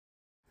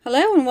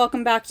Hello and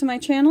welcome back to my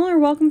channel, or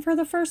welcome for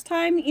the first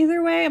time.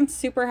 Either way, I'm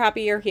super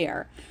happy you're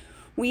here.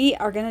 We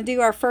are going to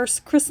do our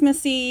first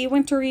Christmassy,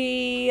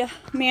 wintry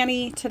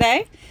mani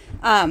today.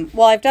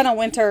 Well, I've done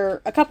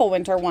a couple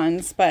winter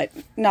ones, but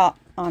not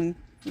on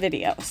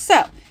video.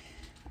 So,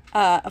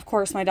 of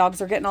course, my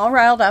dogs are getting all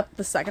riled up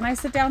the second I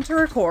sit down to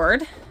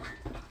record.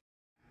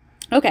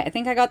 Okay, I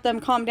think I got them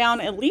calmed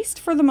down, at least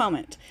for the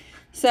moment.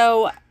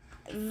 So,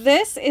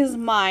 this is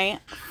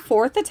my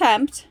fourth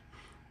attempt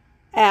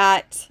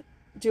at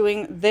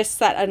doing this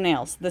set of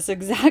nails, this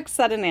exact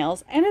set of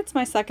nails, and it's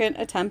my second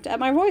attempt at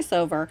my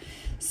voiceover.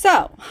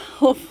 So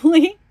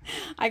hopefully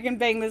I can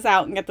bang this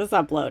out and get this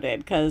uploaded,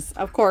 because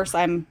of course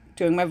I'm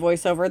doing my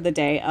voiceover the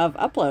day of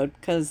upload,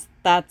 because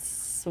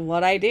that's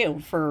what I do.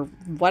 For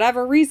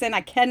whatever reason,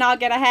 I cannot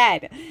get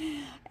ahead.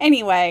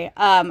 Anyway,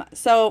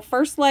 so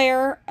first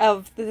layer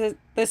of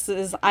this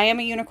is I Am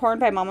a Unicorn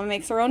by Mama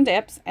Makes Her Own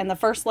Dips, and the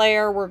first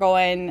layer we're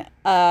going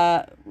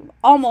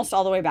almost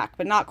all the way back,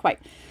 but not quite.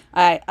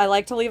 I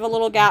like to leave a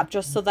little gap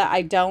just so that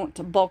I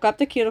don't bulk up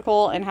the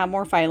cuticle and have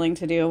more filing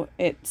to do.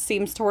 It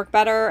seems to work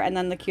better, and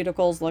then the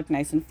cuticles look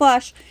nice and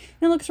flush,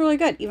 and it looks really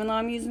good, even though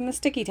I'm using the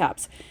sticky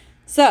tops.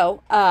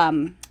 So,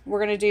 we're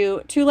going to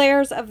do 2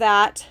 layers of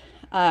that.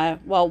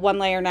 Well, 1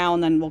 layer now,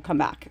 and then we'll come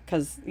back,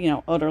 because, you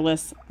know,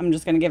 odorless. I'm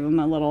just going to give them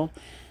a little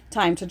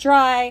time to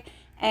dry.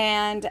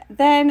 And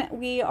then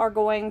we are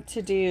going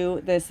to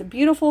do this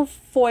beautiful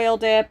foil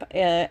dip.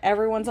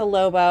 Everyone's a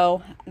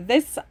Lobo.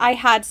 This I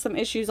had some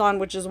issues on,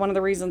 which is one of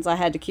the reasons I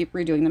had to keep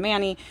redoing the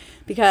mani,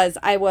 because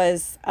I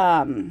was,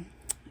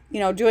 you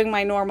know, doing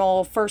my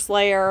normal first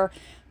layer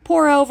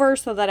pour over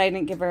so that I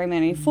didn't get very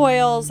many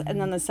foils.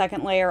 And then the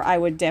second layer I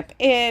would dip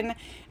in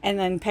and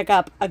then pick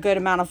up a good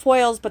amount of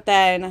foils. But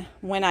then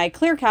when I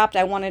clear capped,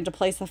 I wanted to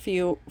place a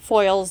few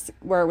foils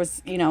where it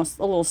was, you know,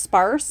 a little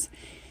sparse.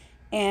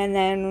 And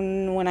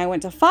then when I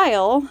went to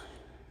file,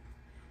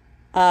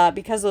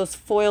 because those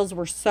foils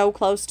were so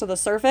close to the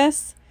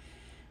surface,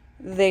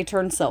 they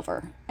turned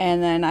silver.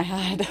 And then I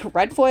had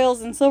red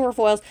foils and silver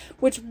foils,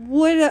 which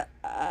would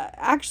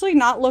actually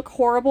not look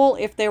horrible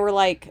if they were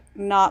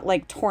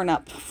not torn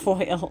up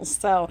foils.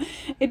 So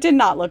it did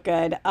not look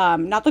good.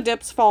 Not the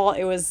dip's fault.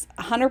 It was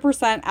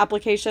 100%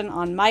 application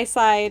on my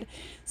side.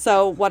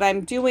 So what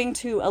I'm doing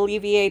to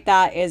alleviate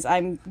that is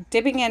I'm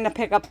dipping in to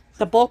pick up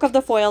the bulk of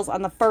the foils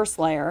on the first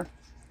layer.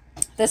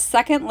 The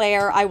second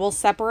layer, I will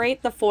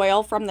separate the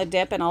foil from the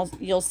dip, and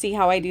you'll see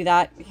how I do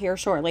that here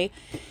shortly.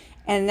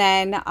 And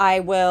then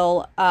I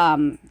will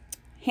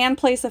hand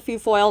place a few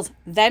foils,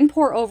 then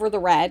pour over the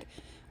red,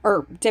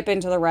 or dip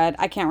into the red.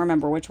 I can't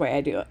remember which way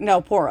I do it. No,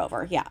 pour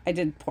over. Yeah, I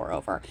did pour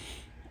over.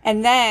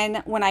 And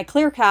then when I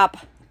clear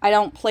cap, I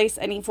don't place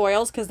any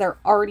foils because they're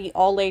already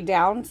all laid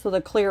down, so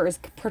the clear is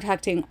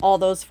protecting all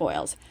those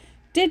foils.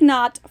 Did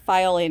not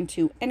file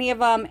into any of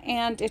them,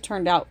 and it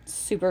turned out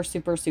super,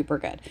 super, super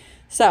good.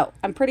 So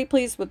I'm pretty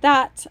pleased with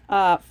that.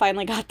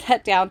 Finally got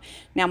that down.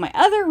 Now, my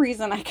other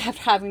reason I kept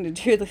having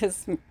to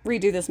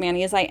redo this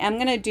mani is I am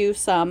going to do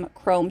some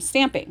chrome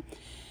stamping.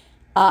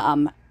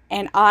 And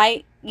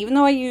even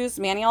though I use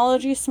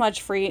Maniology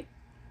smudge-free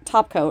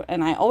top coat,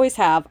 and I always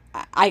have,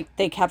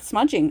 they kept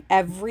smudging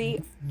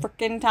every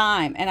freaking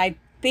time. And I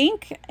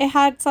think it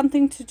had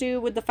something to do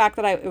with the fact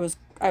that I was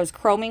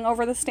chroming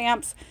over the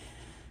stamps.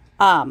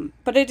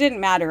 But it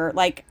didn't matter.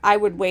 Like, I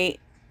would wait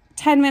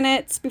 10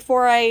 minutes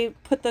before I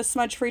put the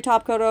smudge-free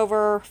top coat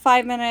over,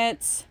 5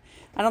 minutes.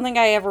 I don't think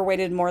I ever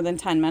waited more than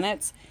 10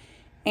 minutes.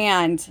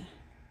 And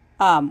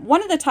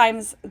one of the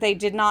times they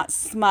did not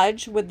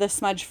smudge with the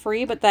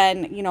smudge-free, but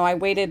then, you know, I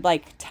waited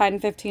like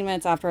 10-15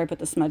 minutes after I put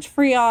the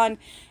smudge-free on.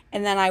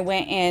 And then I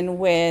went in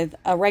with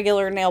a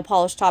regular nail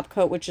polish top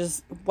coat, which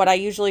is what I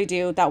usually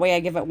do. That way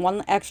I give it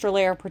 1 extra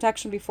layer of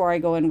protection before I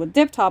go in with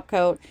dip top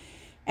coat.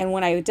 And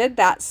when I did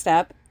that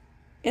step,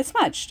 it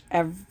smudged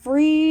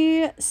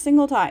every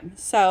single time.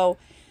 So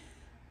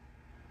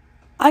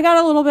I got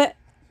a little bit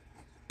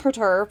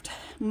perturbed.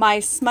 My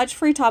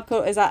smudge-free top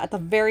coat is at the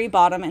very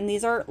bottom, and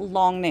these are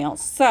long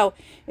nails. So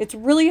it's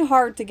really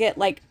hard to get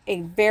like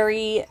a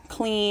very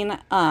clean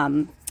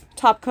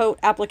top coat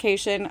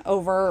application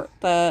over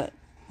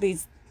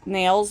these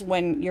nails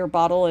when your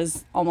bottle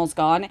is almost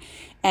gone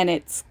and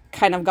it's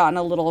kind of gotten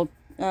a little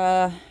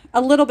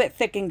bit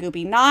thick and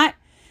goopy. Not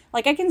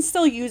like, I can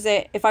still use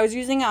it. If I was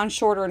using it on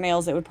shorter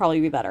nails, it would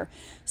probably be better.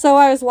 So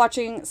I was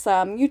watching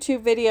some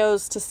YouTube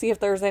videos to see if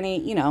there's any,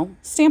 you know,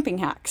 stamping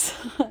hacks.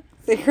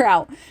 Figure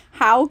out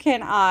how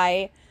can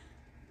I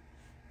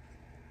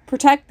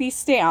protect these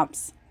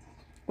stamps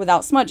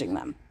without smudging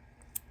them.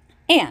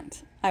 And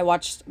I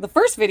watched, the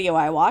first video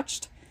I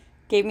watched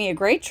gave me a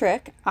great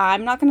trick.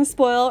 I'm not going to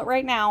spoil it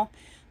right now,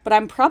 but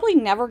I'm probably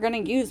never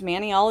going to use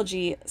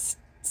Maniology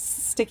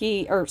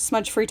sticky or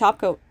smudge-free top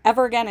coat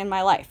ever again in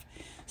my life.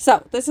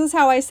 So this is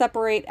how I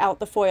separate out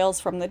the foils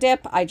from the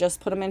dip. I just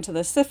put them into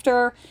the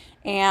sifter,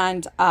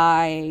 and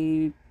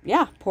I,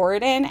 pour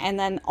it in. And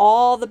then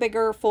all the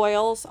bigger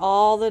foils,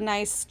 all the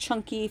nice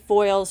chunky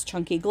foils,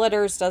 chunky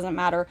glitters, doesn't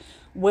matter,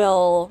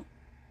 will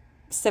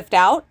sift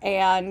out.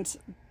 And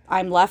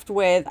I'm left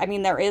with, I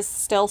mean, there is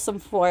still some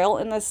foil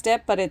in this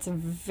dip, but it's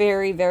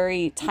very,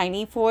 very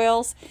tiny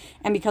foils.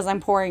 And because I'm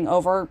pouring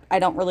over, I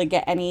don't really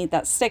get any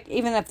that stick.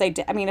 Even if they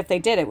did, I mean, if they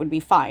did, it would be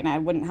fine. I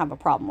wouldn't have a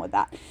problem with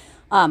that.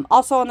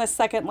 Also on this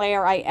second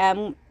layer, I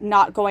am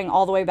not going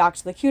all the way back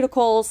to the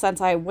cuticles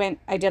since I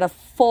did a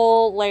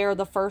full layer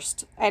the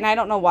first, and I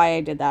don't know why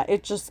I did that.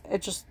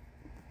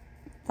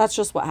 That's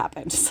just what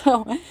happened.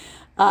 So,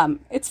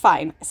 it's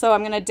fine. So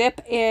I'm going to dip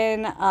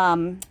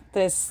in,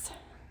 this,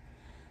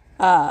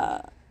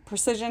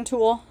 precision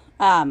tool,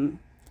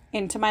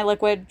 into my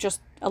liquid, just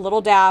a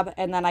little dab,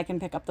 and then I can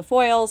pick up the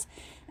foils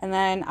and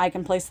then I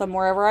can place them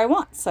wherever I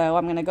want. So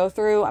I'm going to go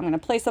through, I'm going to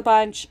place a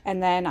bunch,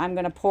 and then I'm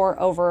going to pour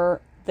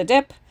over the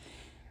dip,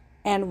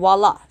 and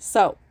voila.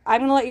 So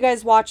I'm going to let you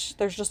guys watch.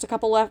 There's just a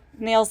couple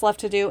nails left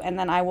to do, and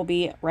then I will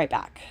be right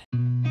back.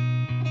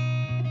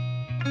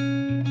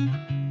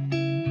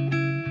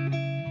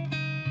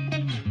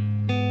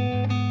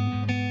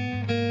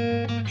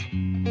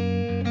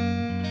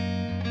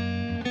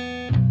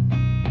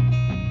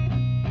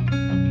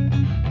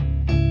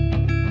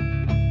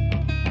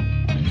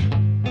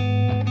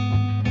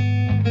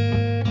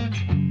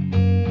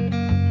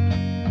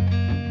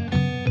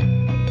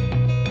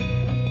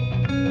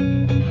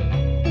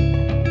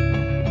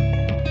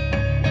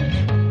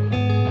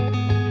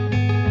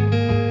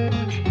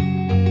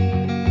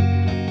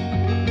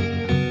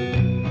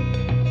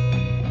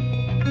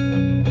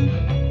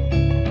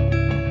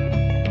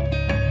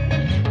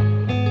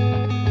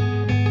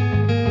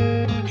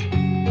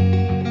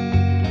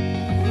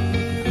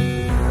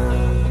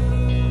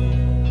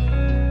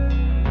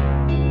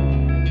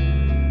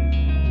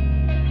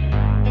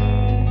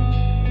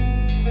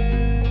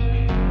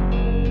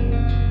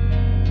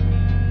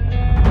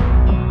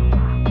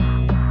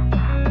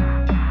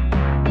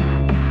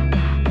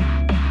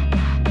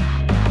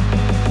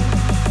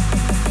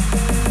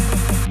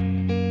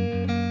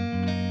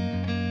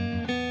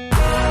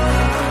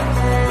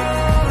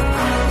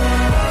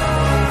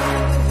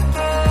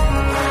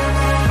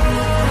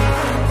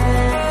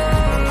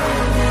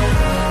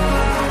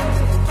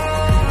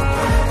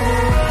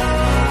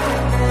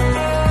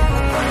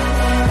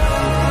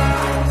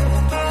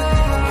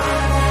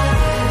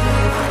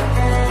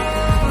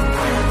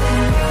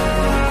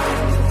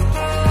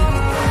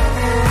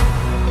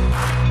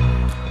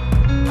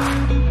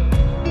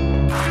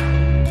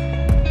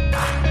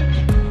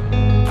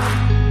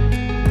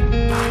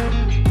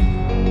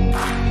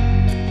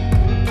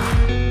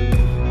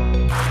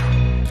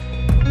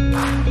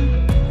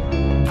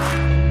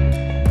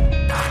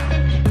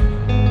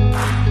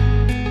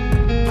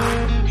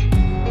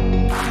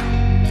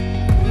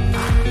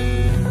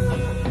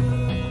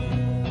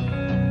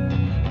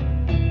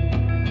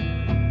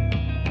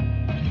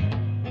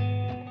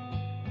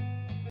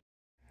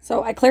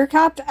 So I clear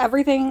capped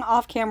everything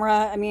off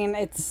camera. I mean,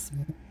 it's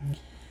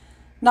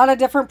not a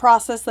different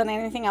process than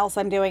anything else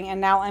I'm doing. And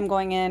now I'm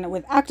going in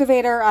with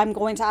activator. I'm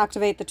going to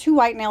activate the 2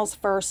 white nails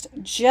first,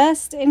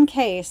 just in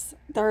case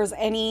there's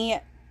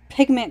any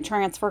pigment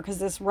transfer, because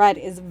this red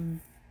is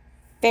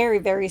very,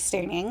 very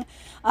staining.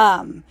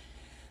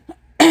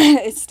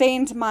 It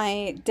stained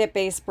my dip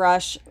base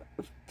brush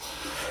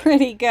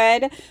pretty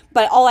good,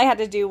 but all I had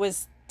to do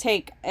was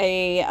take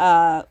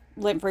a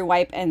lint-free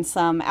wipe and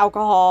some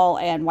alcohol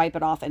and wipe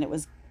it off, and it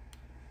was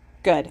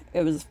good.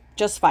 It was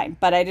just fine.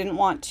 But I didn't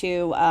want to,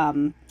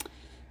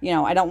 you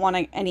know, I don't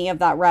want any of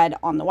that red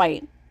on the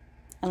white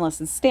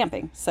unless it's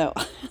stamping. So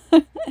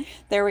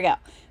there we go.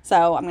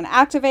 So I'm going to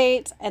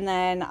activate, and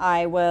then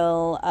I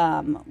will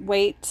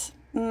wait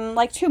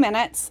like 2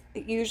 minutes,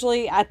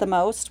 usually at the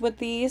most with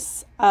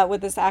these,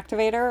 with this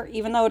activator.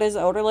 Even though it is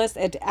odorless,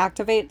 it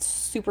activates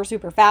super,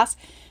 super fast.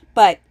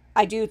 But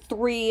I do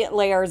 3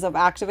 layers of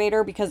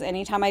activator because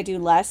anytime I do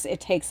less, it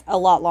takes a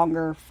lot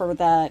longer for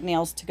the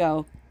nails to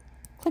go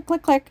click,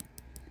 click, click.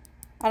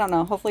 I don't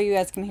know. Hopefully you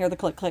guys can hear the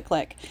click, click,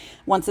 click.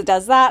 Once it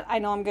does that, I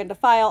know I'm good to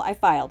file. I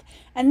filed.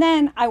 And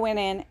then I went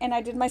in and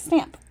I did my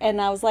stamp.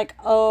 And I was like,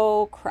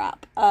 oh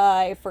crap,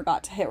 I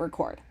forgot to hit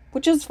record,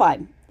 which is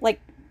fine. Like,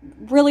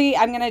 really,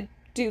 I'm going to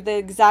do the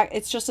exact,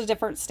 it's just a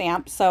different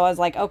stamp. So I was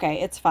like,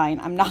 okay, it's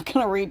fine. I'm not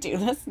going to redo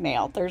this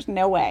nail. There's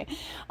no way.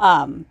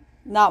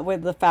 Not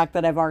with the fact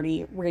that I've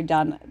already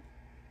redone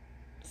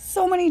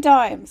so many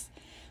times.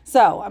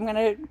 So I'm going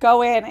to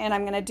go in and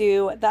I'm going to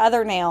do the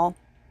other nail,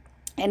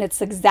 and it's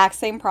the exact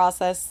same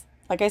process.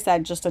 Like I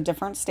said, just a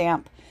different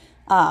stamp.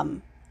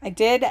 It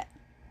did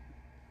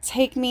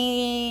take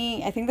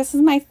me, I think this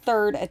is my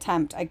 3rd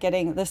attempt at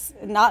getting this,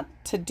 not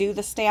to do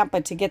the stamp,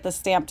 but to get the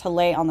stamp to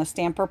lay on the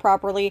stamper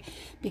properly,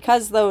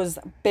 because those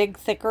big,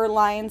 thicker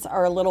lines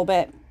are a little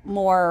bit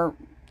more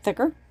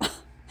thicker,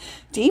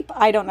 deep.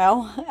 I don't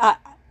know.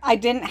 I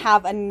didn't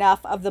have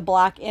enough of the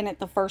black in it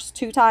the first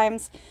 2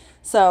 times.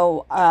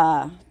 So,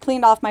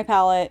 cleaned off my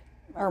palette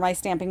or my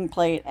stamping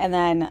plate, and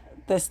then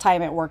this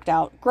time it worked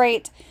out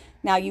great.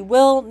 Now you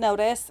will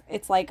notice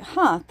it's like,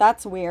 huh,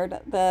 that's weird.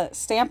 The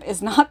stamp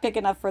is not big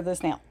enough for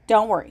this nail.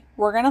 Don't worry.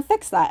 We're going to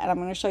fix that, and I'm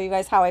going to show you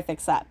guys how I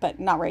fix that,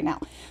 but not right now.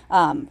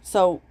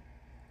 So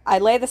I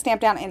lay the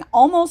stamp down and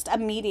almost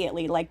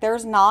immediately, like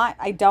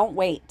I don't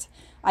wait.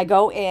 I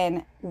go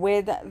in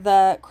with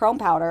the chrome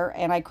powder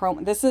and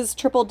this is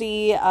Triple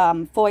D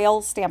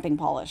foil stamping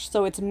polish.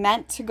 So it's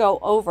meant to go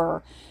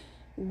over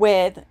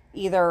with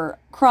either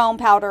chrome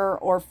powder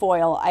or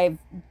foil. I've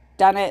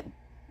done it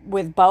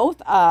with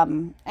both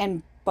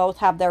and both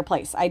have their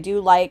place. I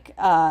do like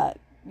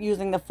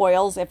using the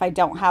foils if I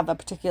don't have a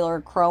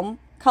particular chrome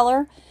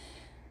color,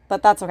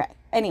 but that's okay.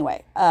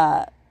 Anyway,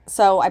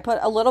 so I put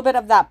a little bit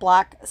of that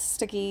black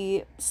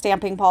sticky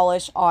stamping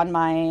polish on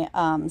my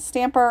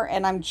stamper,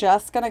 and I'm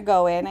just going to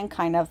go in and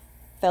kind of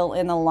fill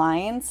in the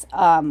lines,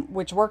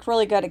 which worked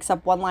really good,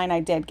 except one line I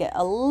did get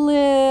a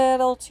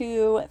little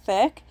too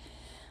thick.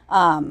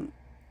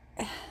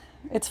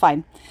 It's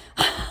fine.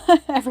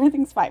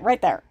 Everything's fine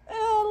right there.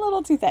 A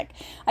little too thick.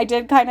 I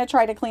did kind of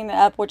try to clean it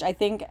up, which I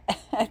think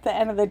at the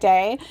end of the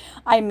day,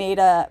 I made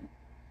a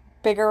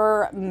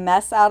bigger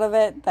mess out of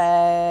it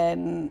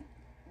than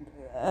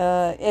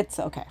it's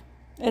okay.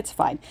 It's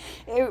fine.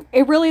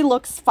 It really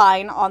looks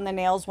fine on the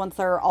nails once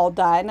they're all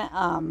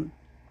done.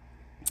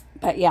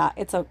 But yeah,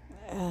 it's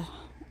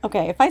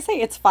okay. If I say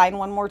it's fine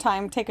one more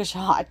time, take a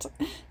shot.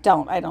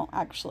 I don't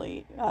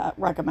actually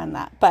recommend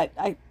that, but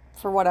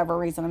for whatever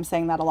reason, I'm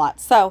saying that a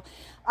lot. So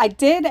I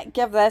did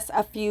give this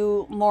a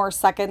few more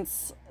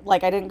seconds.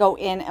 Like, I didn't go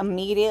in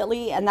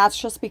immediately, and that's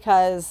just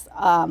because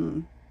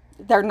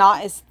they're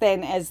not as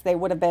thin as they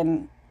would have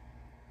been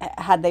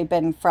had they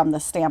been from the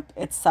stamp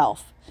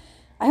itself.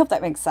 I hope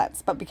that makes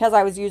sense. But because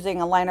I was using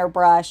a liner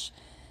brush,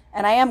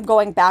 and I am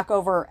going back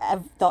over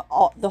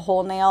the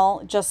whole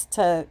nail just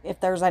to, if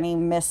there's any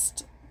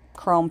missed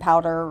chrome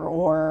powder,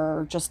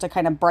 or just to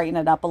kind of brighten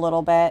it up a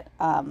little bit.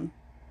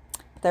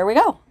 There we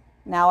go.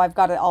 Now I've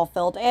got it all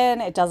filled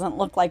in. It doesn't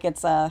look like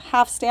it's a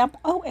half stamp.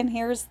 Oh, and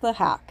here's the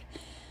hack.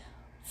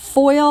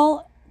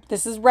 Foil,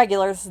 this is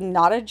regular. This is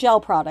not a gel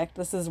product.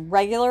 This is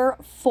regular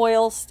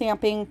foil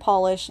stamping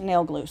polish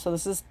nail glue. So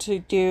this is to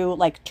do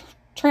like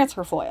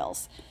transfer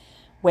foils,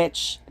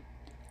 which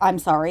I'm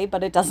sorry,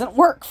 but it doesn't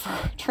work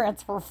for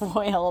transfer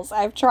foils.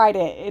 I've tried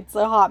it. It's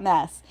a hot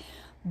mess.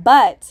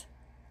 But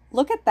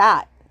look at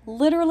that.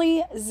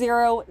 Literally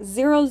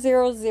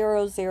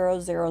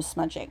 0.00000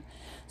 smudging.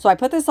 So I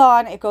put this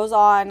on, it goes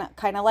on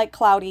kind of like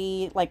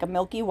cloudy, like a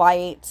milky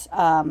white.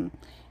 And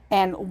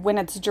when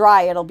it's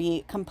dry, it'll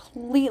be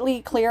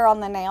completely clear on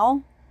the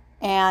nail.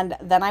 And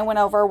then I went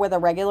over with a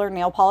regular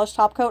nail polish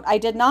top coat. I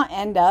did not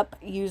end up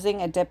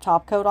using a dip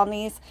top coat on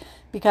these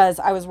because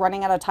I was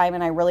running out of time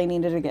and I really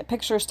needed to get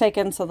pictures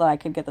taken so that I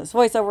could get this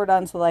voiceover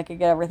done, so that I could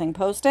get everything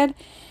posted.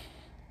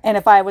 And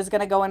if I was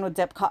going to go in with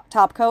dip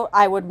top coat,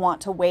 I would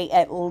want to wait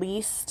at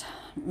least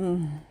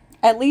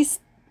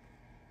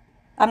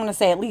I'm going to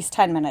say at least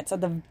 10 minutes at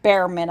the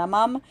bare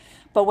minimum.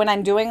 But when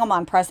I'm doing them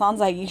on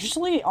press-ons, I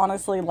usually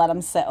honestly let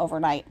them sit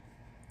overnight.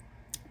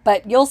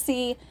 But you'll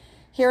see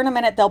here in a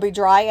minute, they'll be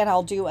dry and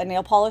I'll do a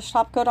nail polish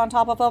top coat on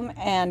top of them,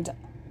 and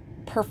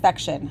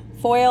perfection.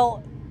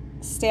 Foil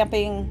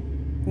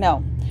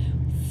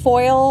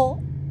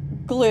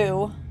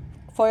glue,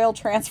 foil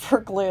transfer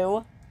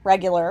glue,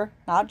 regular,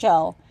 not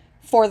gel,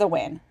 for the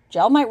win.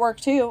 Gel might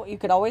work too. You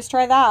could always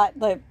try that.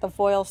 The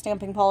foil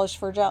stamping polish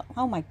for gel.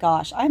 Oh my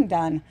gosh, I'm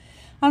done.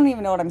 I don't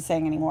even know what I'm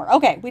saying anymore.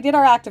 Okay, we did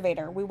our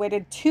activator. We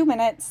waited 2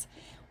 minutes,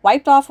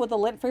 wiped off with a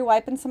lint-free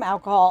wipe and some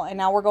alcohol, and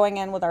now we're going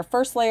in with our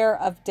first layer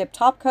of dip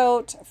top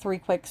coat, 3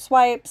 quick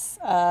swipes.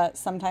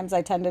 Sometimes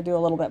I tend to do a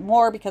little bit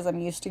more because I'm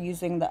used to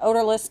using the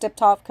odorless dip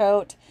top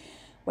coat,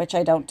 which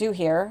I don't do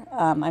here.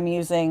 I'm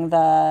using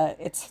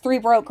it's 3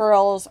 Broke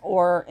Girls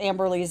or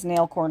Amberly's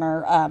Nail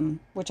Corner,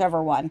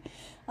 whichever one.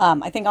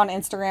 I think on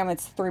Instagram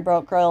it's 3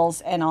 Broke Girls,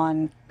 and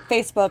on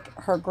Facebook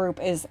her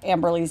group is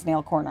Amberly's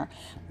Nail Corner.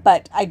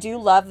 But I do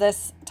love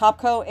this top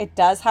coat. It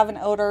does have an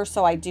odor,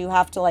 so I do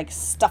have to like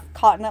stuff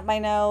cotton up my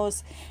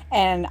nose,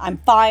 and I'm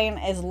fine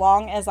as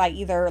long as I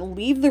either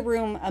leave the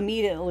room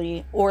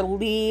immediately or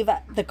leave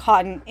the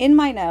cotton in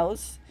my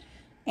nose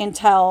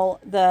until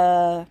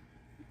the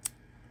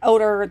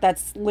odor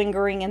that's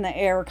lingering in the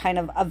air kind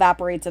of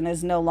evaporates and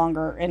is no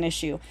longer an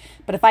issue.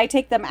 But if I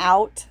take them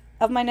out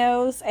of my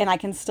nose and I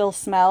can still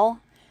smell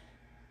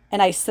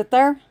and I sit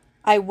there,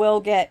 I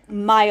will get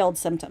mild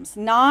symptoms.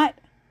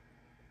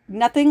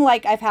 Nothing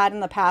like I've had in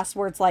the past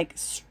where it's like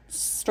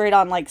straight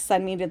on like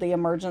send me to the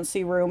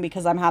emergency room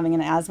because I'm having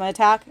an asthma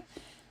attack,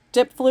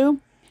 dip flu,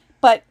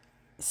 but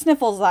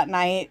sniffles that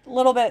night, a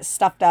little bit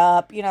stuffed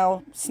up, you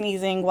know,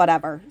 sneezing,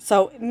 whatever.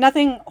 So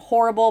nothing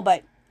horrible,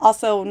 but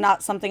also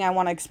not something I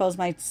want to expose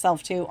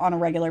myself to on a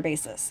regular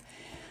basis.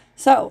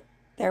 So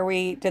there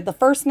we did the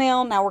first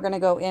nail. Now we're going to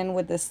go in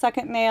with the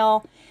second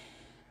nail.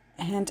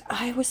 And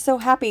I was so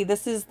happy.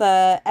 This is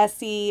the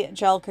Essie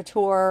Gel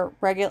Couture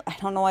regular. I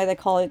don't know why they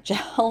call it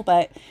gel,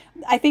 but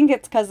I think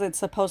it's because it's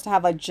supposed to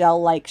have a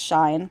gel-like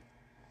shine.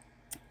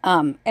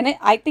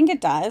 I think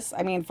it does.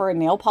 I mean, for a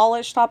nail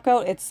polish top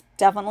coat, it's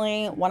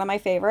definitely one of my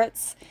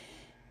favorites.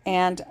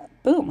 And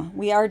boom,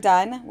 we are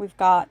done. We've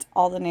got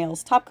all the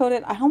nails top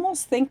coated. I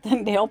almost think the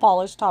nail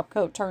polish top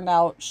coat turned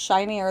out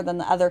shinier than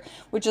the other,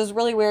 which is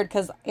really weird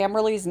because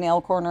Amberly's Nail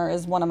Corner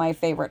is one of my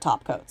favorite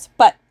top coats,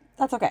 but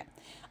that's okay.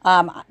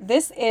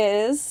 This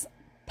is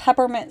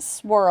Peppermint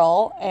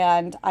Swirl,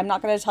 and I'm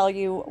not going to tell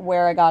you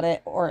where I got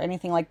it or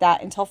anything like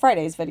that until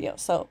Friday's video.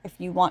 So if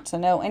you want to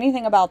know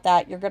anything about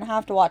that, you're going to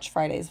have to watch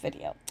Friday's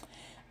video.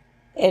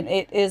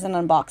 It is an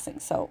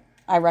unboxing, so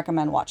I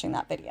recommend watching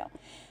that video.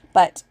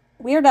 But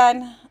we are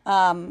done.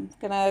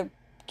 Gonna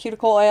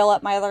cuticle oil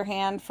up my other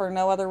hand for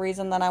no other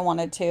reason than I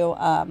wanted to.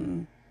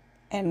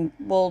 And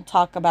we'll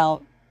talk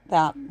about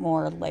that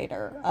more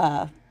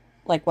later,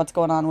 like what's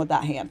going on with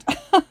that hand.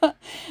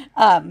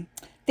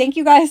 Thank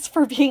you guys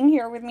for being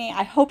here with me.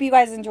 I hope you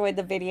guys enjoyed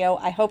the video.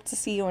 I hope to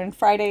see you in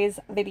Friday's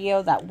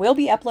video that will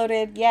be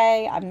uploaded.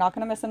 Yay! I'm not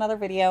going to miss another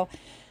video,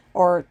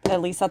 or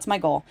at least that's my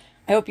goal.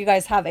 I hope you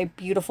guys have a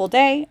beautiful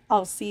day.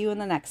 I'll see you in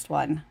the next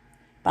one.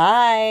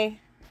 Bye!